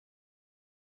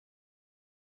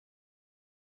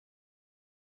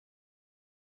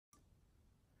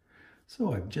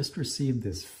So I've just received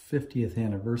this 50th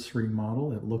anniversary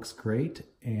model. It looks great,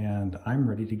 and I'm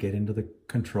ready to get into the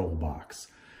control box.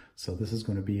 So this is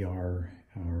going to be our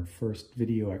first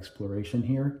video exploration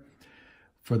here.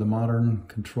 For the modern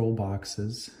control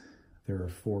boxes, there are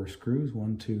 4 screws,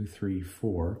 1, 2, 3,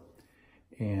 4.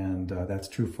 And that's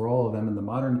true for all of them. In the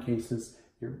modern cases,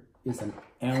 there is an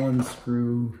Allen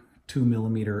screw,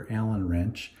 2mm Allen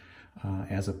wrench,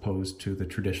 as opposed to the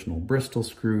traditional Bristol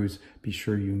screws. Be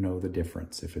sure you know the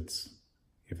difference. If it's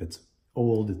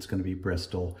old, it's going to be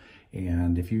Bristol,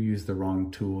 and if you use the wrong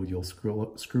tool, you'll screw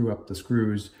up the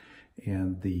screws,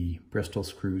 and the Bristol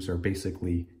screws are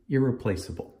basically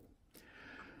irreplaceable.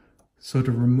 So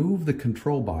to remove the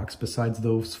control box, besides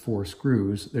those 4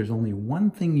 screws, there's only one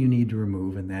thing you need to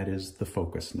remove, and that is the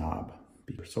focus knob.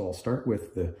 So I'll start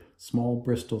with the small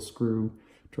Bristol screw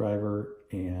driver,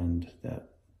 and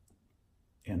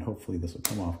hopefully this will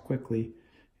come off quickly.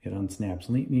 It unsnaps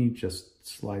neatly, just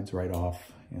slides right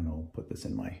off, and I'll put this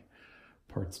in my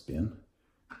parts bin.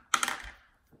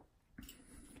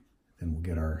 Then we'll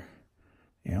get our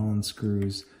Allen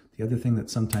screws. The other thing that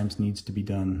sometimes needs to be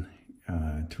done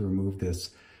to remove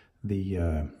this,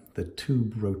 the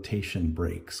tube rotation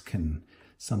brakes can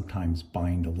sometimes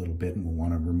bind a little bit, and we'll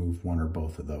want to remove one or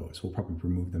both of those. We'll probably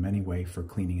remove them anyway for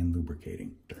cleaning and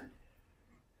lubricating.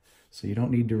 So you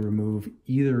don't need to remove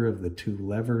either of the 2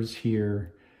 levers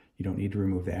here. You don't need to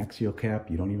remove the axial cap.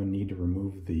 You don't even need to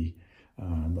remove the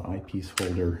eyepiece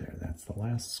holder. There, that's the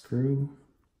last screw.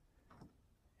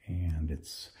 And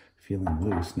it's feeling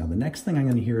loose. Now the next thing I'm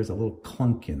going to hear is a little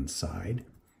clunk inside,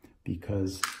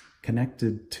 because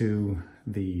connected to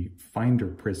the finder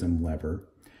prism lever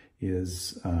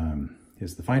is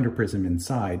the finder prism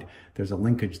inside. There's a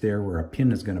linkage there where a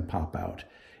pin is going to pop out.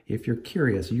 If you're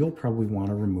curious, you'll probably want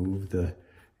to remove the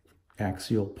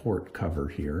axial port cover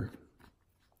here.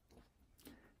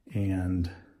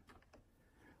 And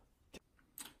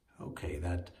okay,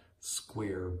 that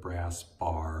square brass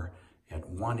bar at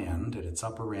one end, at its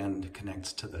upper end,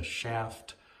 connects to the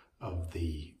shaft of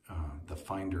the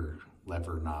finder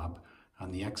lever knob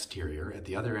on the exterior. At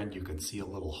the other end, you can see a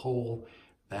little hole.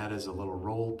 That is a little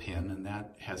roll pin, and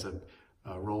that has a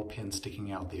roll pin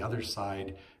sticking out the other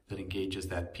side that engages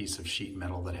that piece of sheet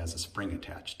metal that has a spring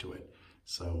attached to it.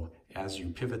 So as you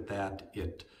pivot that,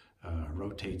 it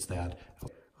rotates that.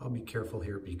 I'll be careful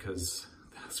here because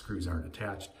the screws aren't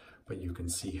attached, but you can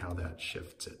see how that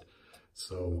shifts it.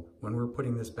 So when we're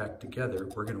putting this back together,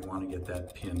 we're going to want to get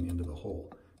that pin into the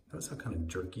hole. Notice how kind of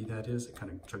jerky that is? It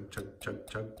kind of chug, chug, chug,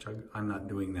 chug, chug. I'm not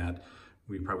doing that.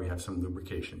 We probably have some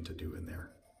lubrication to do in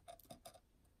there.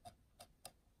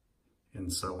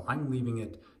 And so I'm leaving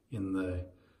it in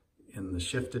the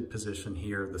shifted position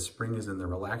here. The spring is in the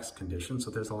relaxed condition, so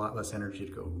there's a lot less energy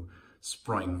to go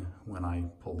spring when I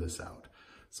pull this out.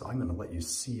 So I'm going to let you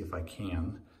see, if I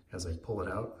can, as I pull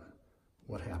it out,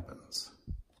 what happens.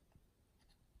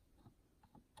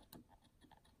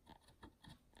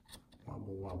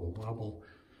 Wobble, wobble, wobble,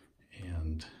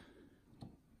 and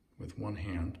with one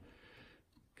hand,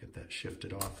 get that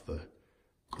shifted off the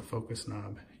focus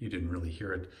knob. You didn't really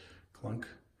hear it clunk,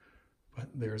 but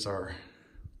there's our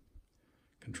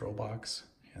control box,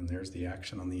 and there's the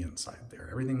action on the inside there.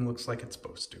 Everything looks like it's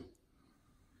supposed to.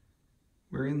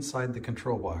 We're inside the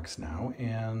control box now,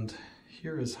 and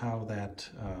here is how that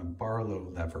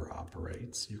Barlow lever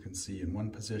operates. You can see in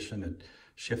one position it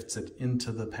shifts it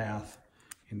into the path,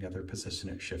 in the other position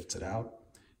it shifts it out.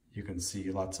 You can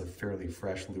see lots of fairly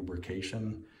fresh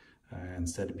lubrication.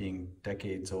 Instead of being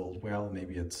decades old, well,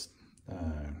 maybe it's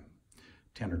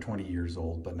 10 or 20 years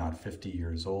old, but not 50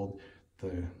 years old.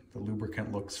 The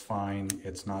lubricant looks fine.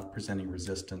 It's not presenting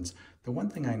resistance. The one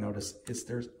thing I noticed is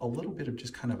there's a little bit of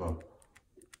just kind of a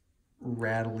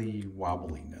rattly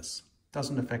wobbliness.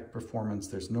 Doesn't affect performance.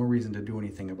 There's no reason to do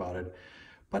anything about it.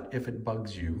 But if it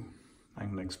bugs you, I'm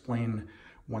going to explain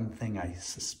one thing I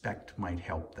suspect might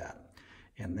help that.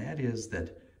 And that is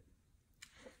that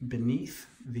beneath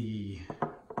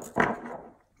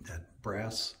that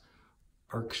brass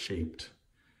arc-shaped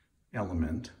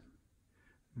element,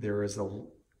 there's a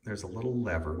little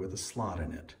lever with a slot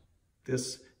in it.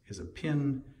 This is a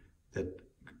pin that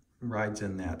rides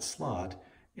in that slot,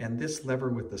 and this lever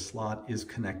with the slot is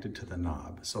connected to the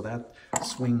knob, so that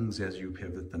swings as you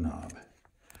pivot the knob.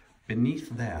 Beneath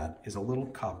that is a little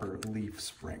copper leaf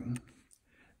spring.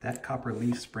 That copper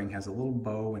leaf spring has a little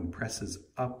bow and presses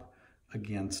up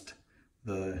against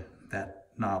that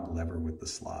knob lever with the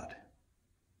slot.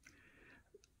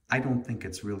 I don't think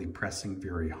it's really pressing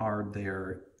very hard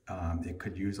there. It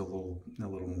could use a little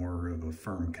more of a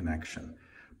firm connection.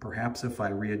 Perhaps if I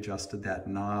readjusted that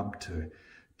knob to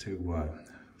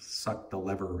suck the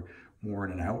lever more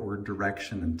in an outward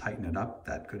direction and tighten it up,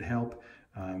 that could help.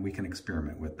 We can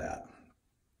experiment with that.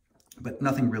 But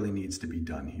nothing really needs to be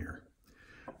done here.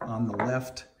 On the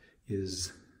left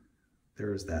there's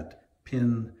that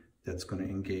pin that's going to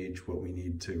engage what we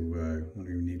need to when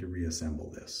we need to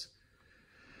reassemble this.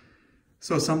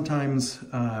 So sometimes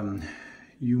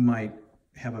you might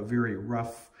have a very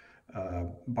rough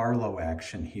Barlow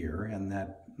action here, and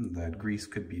that grease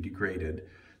could be degraded.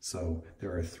 So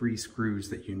there are 3 screws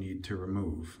that you need to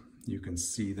remove. You can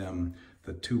see them,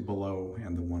 the 2 below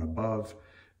and the 1 above.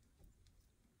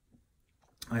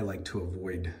 I like to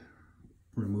avoid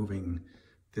removing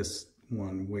this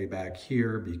one way back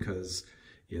here because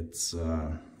it's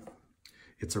a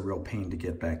real pain to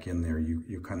get back in there.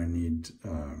 You kind of need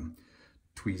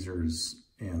tweezers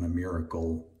and a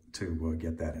miracle to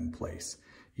get that in place.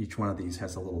 Each one of these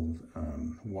has a little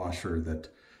washer that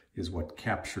is what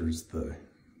captures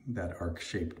that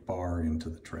arc-shaped bar into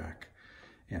the track.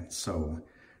 And so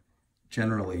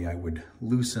generally I would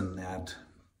loosen that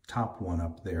top one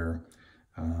up there.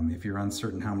 If you're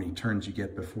uncertain how many turns you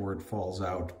get before it falls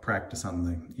out, practice on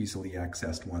the easily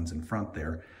accessed ones in front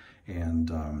there, and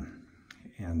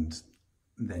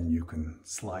then you can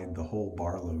slide the whole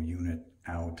Barlow unit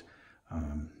out,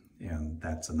 and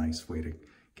that's a nice way to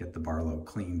get the Barlow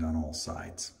cleaned on all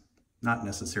sides. Not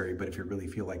necessary, but if you really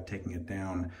feel like taking it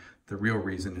down, the real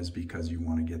reason is because you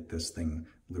want to get this thing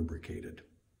lubricated.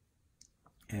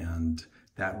 And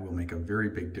that will make a very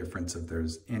big difference if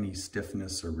there's any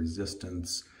stiffness or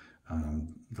resistance.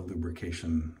 The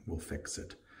lubrication will fix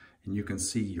it. And you can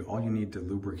see all you need to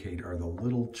lubricate are the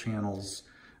little channels,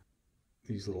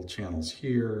 these little channels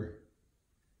here.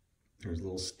 There's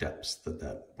little steps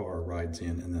that bar rides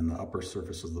in, and then the upper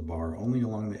surface of the bar only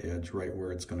along the edge, right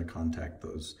where it's going to contact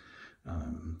those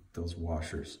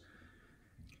washers.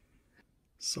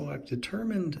 So I've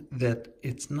determined that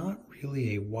it's not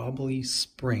really a wobbly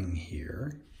spring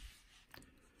here,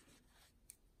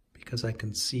 because I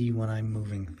can see when I'm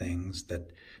moving things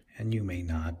that, and you may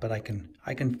not, but I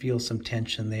can feel some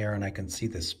tension there, and I can see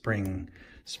the spring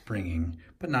springing,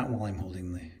 but not while I'm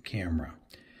holding the camera.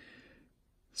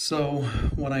 So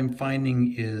what I'm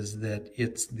finding is that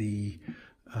it's the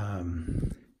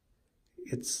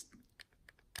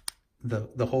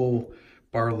whole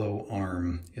Barlow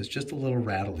arm is just a little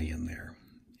rattly in there,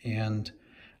 and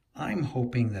I'm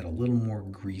hoping that a little more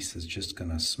grease is just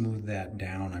going to smooth that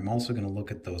down. I'm also going to look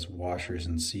at those washers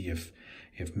and see if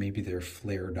maybe they're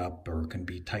flared up or can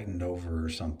be tightened over or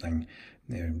something.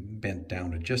 They're bent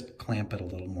down to just clamp it a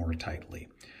little more tightly.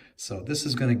 So this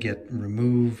is going to get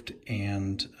removed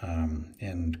and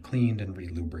cleaned and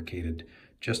relubricated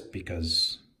just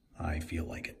because I feel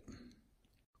like it.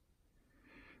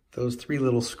 Those 3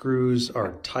 little screws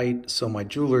are tight, so my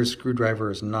jeweler's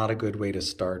screwdriver is not a good way to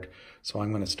start. So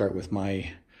I'm going to start with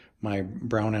my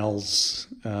Brownell's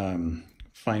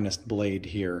finest blade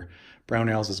here.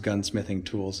 Brownell's is gunsmithing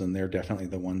tools, and they're definitely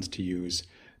the ones to use.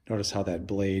 Notice how that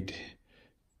blade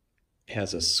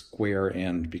has a square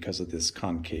end because of this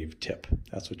concave tip.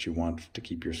 That's what you want to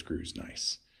keep your screws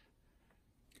nice.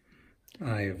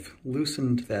 I've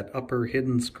loosened that upper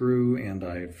hidden screw, and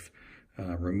I've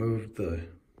removed the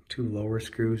 2 lower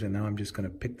screws, and now I'm just going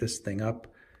to pick this thing up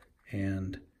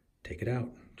and take it out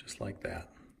just like that.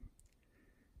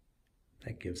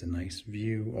 That gives a nice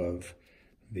view of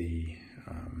the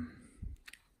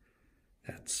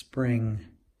that spring.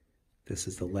 This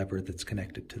is the lever that's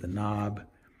connected to the knob,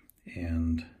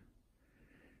 and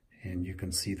you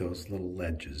can see those little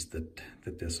ledges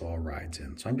that this all rides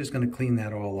in. So I'm just going to clean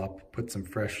that all up, put some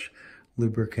fresh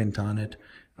lubricant on it.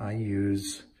 I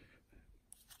use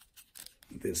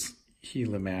this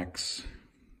Helimax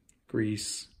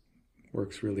grease,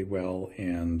 works really well,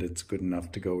 and it's good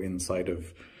enough to go inside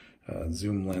of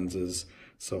zoom lenses,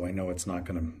 so I know it's not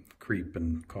going to creep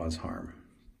and cause harm.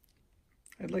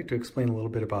 I'd like to explain a little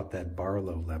bit about that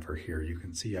Barlow lever here. You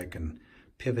can see I can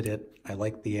pivot it. I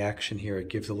like the action here. It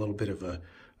gives a little bit of a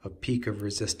peak of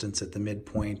resistance at the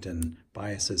midpoint and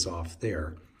biases off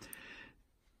there.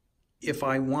 If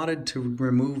I wanted to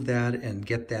remove that and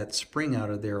get that spring out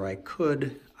of there, I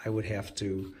could. I would have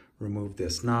to remove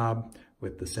this knob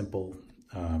with the simple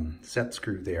set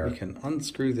screw there. You can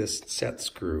unscrew this set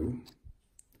screw,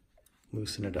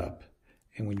 loosen it up,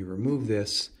 and when you remove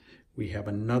this, we have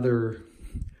another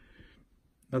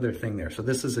thing there. So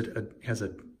this is has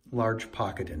a large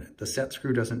pocket in it. The set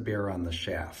screw doesn't bear on the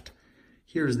shaft.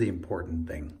 Here's the important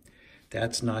thing.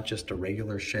 That's not just a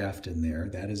regular shaft in there.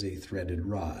 That is a threaded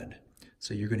rod.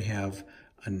 So you're going to have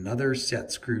another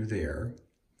set screw there.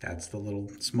 That's the little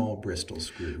small Bristol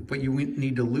screw. But you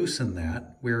need to loosen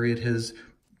that where it has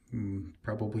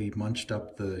probably munched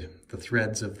up the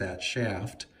threads of that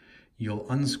shaft, you'll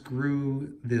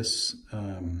unscrew this,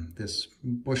 this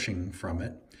bushing from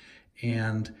it,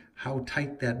 and how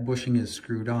tight that bushing is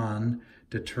screwed on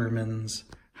determines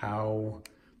how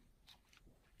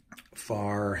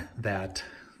far that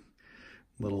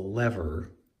little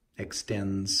lever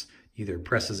extends, either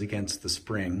presses against the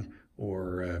spring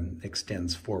or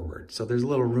extends forward. So there's a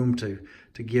little room to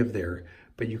give there,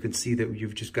 but you can see that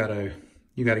you've just got to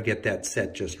get that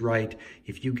set just right.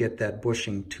 If you get that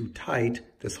bushing too tight,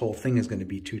 this whole thing is going to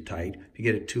be too tight. If you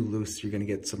get it too loose, you're going to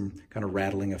get some kind of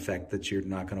rattling effect that you're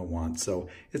not going to want. So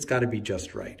it's got to be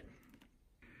just right.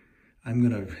 I'm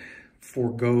going to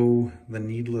forego the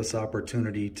needless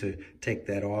opportunity to take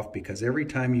that off, because every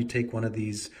time you take one of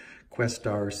these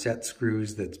Questar set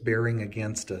screws that's bearing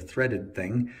against a threaded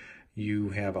thing, you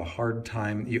have a hard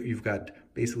time. You've got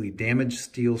basically damaged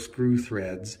steel screw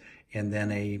threads and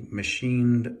then a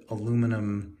machined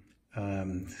aluminum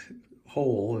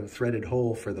hole, a threaded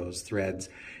hole for those threads.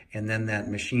 And then that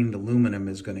machined aluminum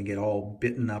is going to get all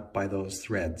bitten up by those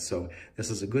threads. So this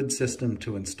is a good system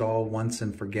to install once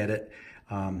and forget it.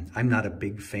 I'm not a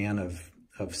big fan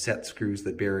of set screws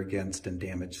that bear against and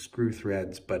damage screw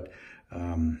threads, but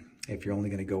if you're only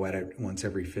going to go at it once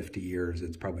every 50 years,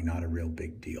 it's probably not a real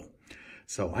big deal.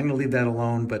 So I'm going to leave that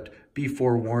alone, but be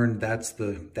forewarned,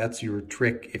 that's your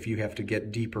trick if you have to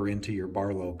get deeper into your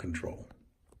Barlow control.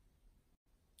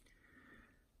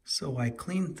 So I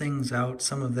cleaned things out.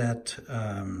 Some of that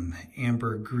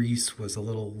amber grease was a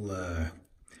little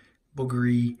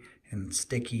boogery and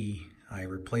sticky. I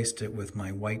replaced it with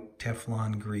my white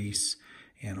Teflon grease,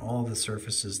 and all the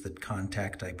surfaces that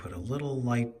contact, I put a little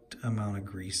light amount of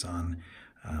grease on.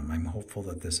 I'm hopeful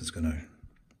that this is going to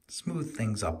smooth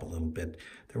things up a little bit.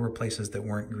 There were places that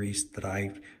weren't greased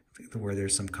where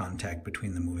there's some contact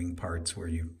between the moving parts where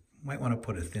you might want to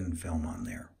put a thin film on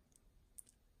there.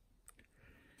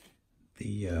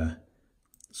 The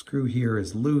screw here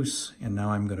is loose, and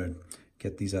now I'm going to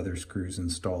get these other screws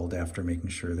installed after making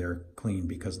sure they're clean,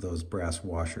 because those brass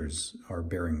washers are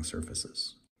bearing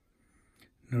surfaces.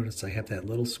 Notice I have that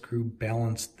little screw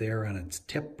balanced there on its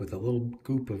tip with a little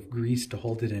goop of grease to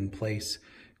hold it in place.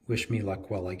 Wish me luck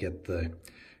while I get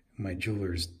my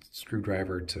jeweler's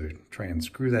screwdriver to try and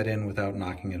screw that in without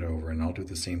knocking it over, and I'll do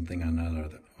the same thing on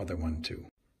that other one too.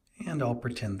 And I'll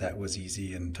pretend that was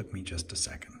easy and took me just a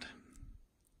second.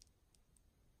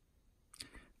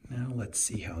 Now let's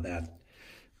see how that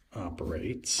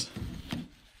operates.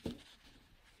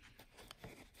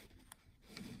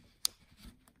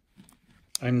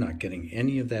 I'm not getting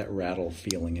any of that rattle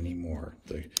feeling anymore.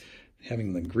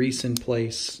 Having the grease in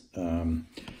place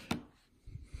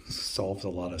solves a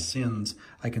lot of sins.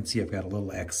 I can see I've got a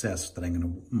little excess that I'm going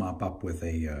to mop up with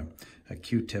a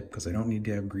Q-tip, because I don't need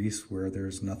to have grease where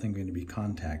there's nothing going to be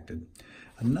contacted.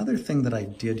 Another thing that I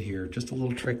did here, just a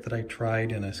little trick that I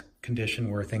tried in a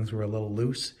condition where things were a little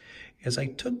loose, is I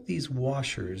took these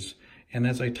washers, and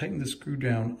as I tightened the screw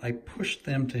down, I pushed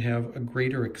them to have a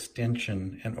greater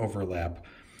extension and overlap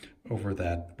over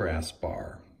that brass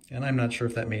bar. And I'm not sure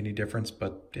if that made any difference,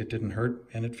 but it didn't hurt,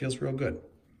 and it feels real good.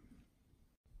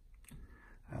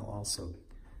 I'll also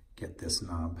get this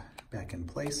knob back in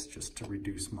place just to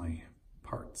reduce my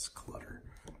parts clutter.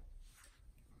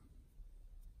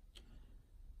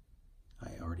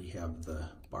 I already have the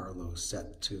Barlow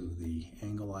set to the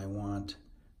angle I want.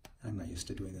 I'm not used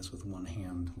to doing this with one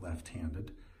hand,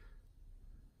 left-handed.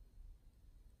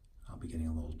 I'll be getting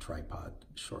a little tripod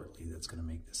shortly that's going to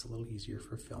make this a little easier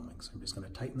for filming. So I'm just going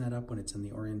to tighten that up when it's in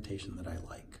the orientation that I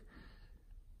like.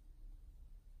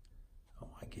 Oh,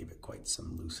 I gave it quite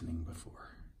some loosening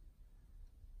before.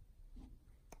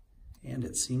 And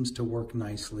it seems to work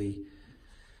nicely.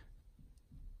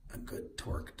 A good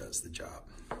torque does the job.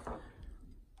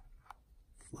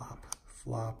 Flop,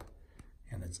 flop,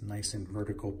 and it's nice in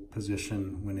vertical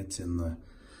position when it's in the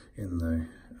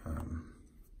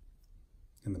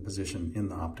position in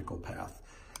the optical path,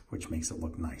 which makes it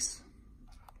look nice.